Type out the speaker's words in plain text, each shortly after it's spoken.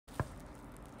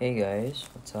Hey guys,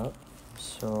 what's up?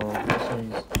 So this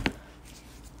is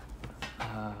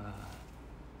a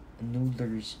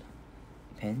Noodler's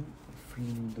pen, a free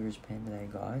Noodler's pen that I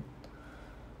got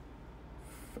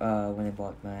when I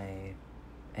bought my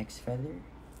X Feather.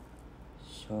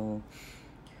 So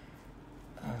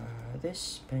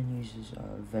this pen uses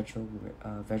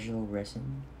vegetable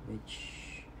resin,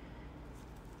 which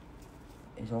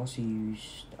is also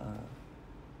used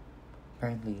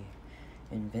apparently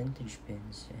in vintage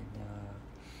pens,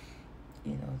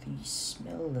 and the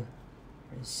smell or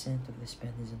the scent of this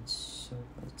pen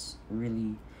it's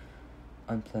really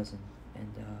unpleasant,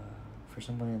 and for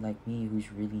someone like me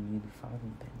who's really new to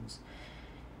fountain pens,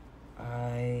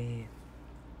 I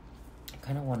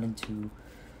kind of wanted to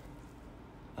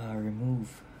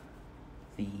remove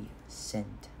the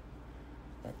scent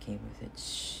that came with it.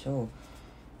 So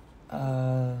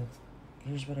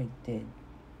here's what I did.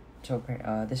 So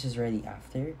this is already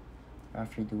after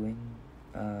doing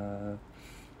the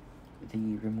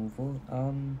removal.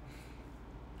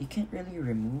 You can't really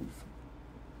remove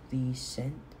the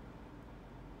scent,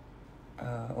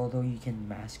 although you can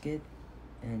mask it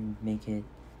and make it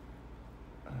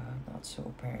not so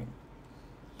apparent,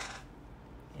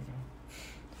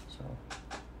 so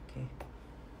okay.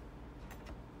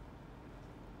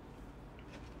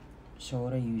 So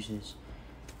what I use is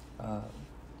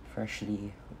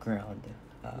freshly ground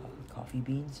coffee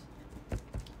beans,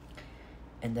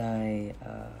 and I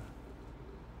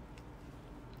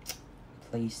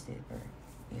placed it, or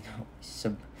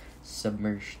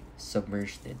submerged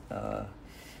it. What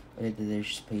I did is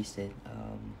just placed it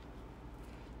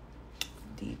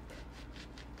deep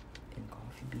in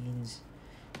coffee beans.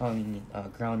 Ground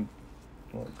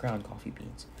coffee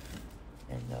beans,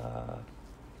 and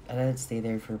I let it stay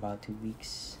there for about 2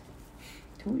 weeks.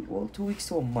 2 weeks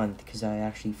to a month, because I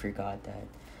actually forgot that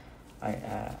I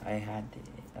had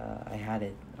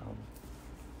it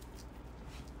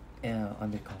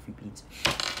under coffee beans.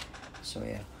 So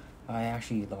yeah, I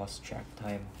actually lost track of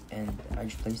time, and I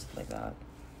just placed it like that.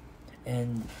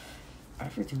 And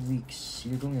after 2 weeks,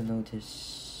 you're going to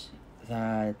notice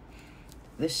that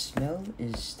this smell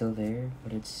is still there,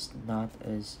 but it's not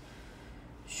as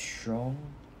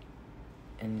strong,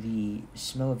 and the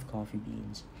smell of coffee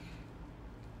beans,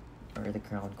 or the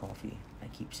ground coffee, I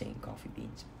keep saying coffee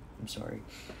beans, I'm sorry,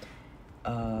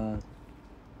 the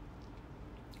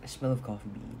smell of coffee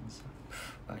beans,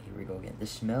 here we go again, the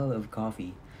smell of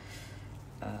coffee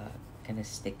kind of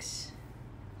sticks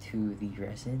to the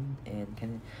resin, and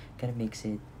kind of makes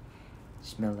it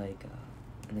smell like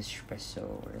an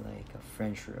espresso, or like a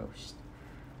French roast,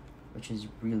 which is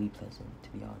really pleasant, to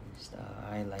be honest.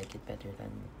 I like it better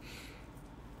than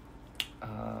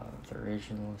the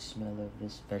original smell of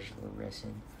this vegetable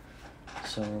resin.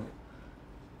 So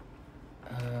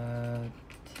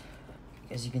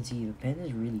as you can see, the pen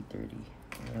is really dirty.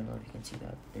 I don't know if you can see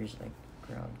that. There's like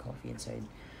ground coffee inside,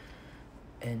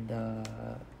 and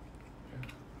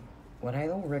what I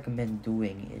don't recommend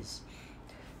doing is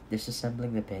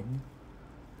disassembling the pen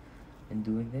and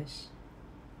doing this,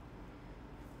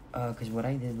 because what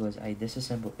I did was I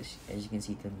disassembled this. As you can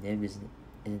see, the nib isn't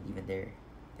even there.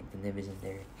 Like, the nib isn't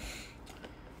there.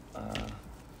 I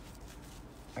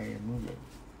removed it.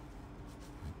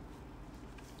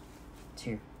 It's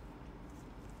here.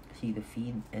 See the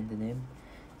feed and the nib?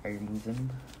 I removed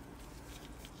them.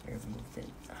 I removed it.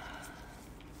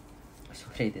 That's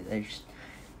what I did. I just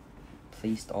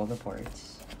placed all the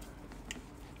parts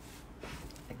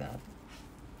like that.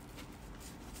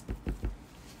 And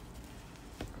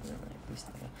then I placed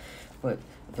it like that. But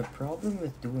the problem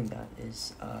with doing that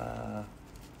is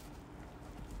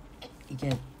you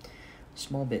get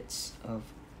small bits of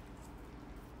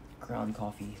ground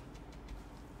coffee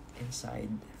inside,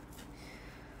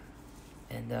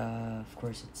 and of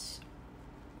course it's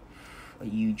a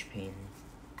huge pain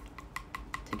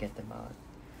to get them out.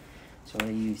 So what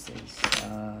I used is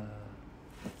a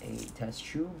test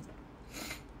tube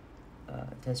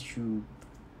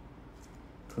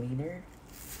cleaner,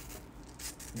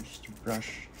 just to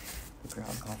brush the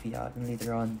ground coffee out, and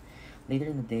later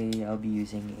in the day, I'll be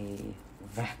using a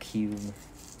vacuum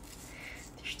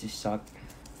just to suck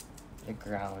the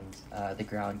ground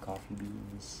coffee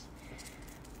beans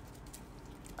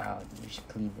out, and just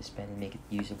clean this pen and make it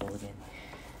usable again.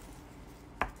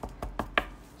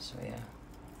 So yeah,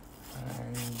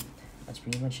 and that's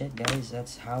pretty much it, guys.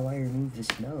 That's how I remove the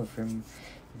smell from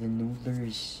the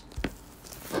Noodler's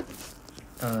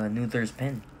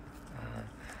pen.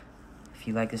 If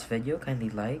you like this video,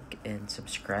 kindly like and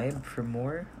subscribe for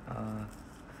more.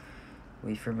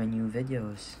 Wait for my new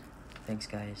videos. Thanks,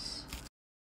 guys.